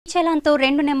చలాన్తో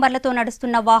 2 నెంబర్లతో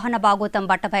నడుస్తున్న వాహన భాగోతం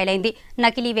బట్టబయలైంది.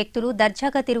 నకిలీ వ్యక్తులు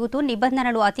దర్జాగా తిరుగుతూ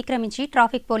నిబంధనలు అతిక్రమించి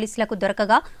ట్రాఫిక్ పోలీసులకు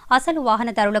దొరకగా అసలు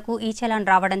వాహనదారులకు ఈ చలాన్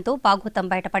రావడంతో భాగోతం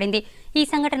బయటపడింది. ఈ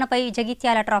సంఘటనపై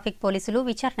జగిత్యాల ట్రాఫిక్ పోలీసులు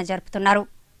విచారణ జరుపుతున్నారు.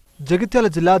 జగిత్యాల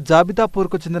జిల్లా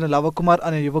జాబితాపూర్కు చెందిన లవకుమార్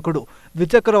అనే యువకుడు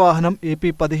ద్విచక్ర వాహనం ఏపీ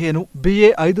 15 BA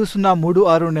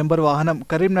 5036 నెంబర్ వాహనం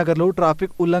కరీంనగర్లో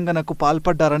ట్రాఫిక్ ఉల్లంఘనకు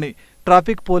పాల్పడ్డారని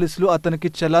ట్రాఫిక్ పోలీసులు అతనికి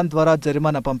చలాన్ ద్వారా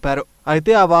జరిమానా పంపారు.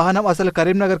 అయితే ఆ వాహనం అసలు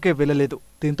కరీంనగర్కే వెళ్లలేదు.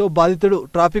 దీంతో బాధితుడు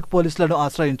ట్రాఫిక్ పోలీసులను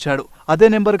ఆశ్రయించాడు. అదే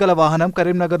నెంబర్ గల వాహనం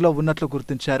కరీంనగర్లో ఉన్నట్లు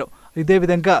గుర్తించారు. ఇదే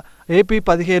విధంగా ఏపీ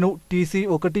 15 TC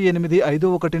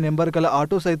 1851 నెంబర్ గల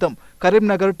ఆటో సైతం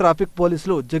కరీంనగర్ ట్రాఫిక్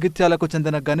పోలీసులు జగిత్యాలకు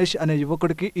చెందిన గణేష్ అనే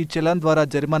యువకుడికి ఈ చలాన్ ద్వారా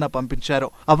జరిమానా పంపించారు.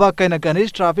 అవాక్కైన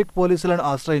గణేష్ ట్రాఫిక్ పోలీసులను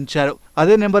ఆశ్రయించారు.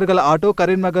 అదే నెంబర్ గల ఆటో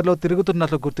కరీంనగర్లో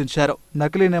తిరుగుతున్నట్లు గుర్తించారు.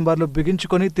 నకిలీ నెంబర్లు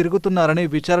బిగించుకొని తిరుగుతున్నారని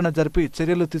విచారణ జరిపి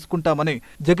చర్యలు తీసుకుంటామని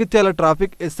జగిత్యాల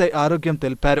ట్రాఫిక్ SI ఆరోగ్యం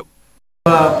తెలిపారు.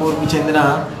 పూర్కు చెందిన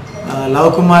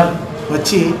లవకుమార్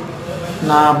వచ్చి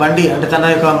నా బండి అంటే తన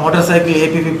యొక్క motor cycle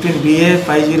AP 15 BA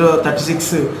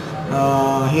 5036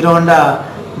 hero Honda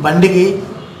బండికి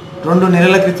 2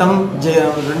 నెలల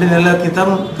క్రితం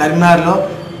కరీంనగర్లో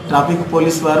ట్రాఫిక్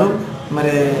పోలీస్ వారు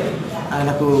మరి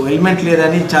ఆయనకు హెల్మెట్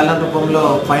లేదని చాలాన్ రూపంలో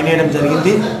ఫైన్ వేయడం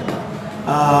జరిగింది.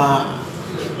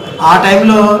 ఆ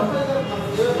టైంలో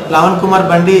లవన్ కుమార్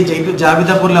బండి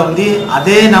జాబితాపూర్లో ఉంది.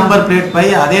 అదే నంబర్ ప్లేట్ పై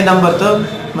అదే నంబర్తో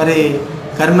మరి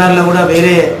కరీంనగర్లో కూడా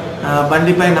వేరే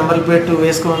బండిపై నంబర్ ప్లేట్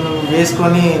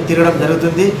వేసుకొని తిరగడం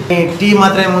జరుగుతుంది. టీ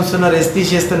మాత్రమే ఉంచుతున్నారు,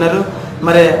 తీసేస్తున్నారు.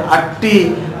 మరి అట్టి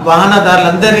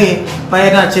వాహనదారులందరి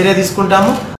పైన చర్య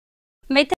తీసుకుంటాము.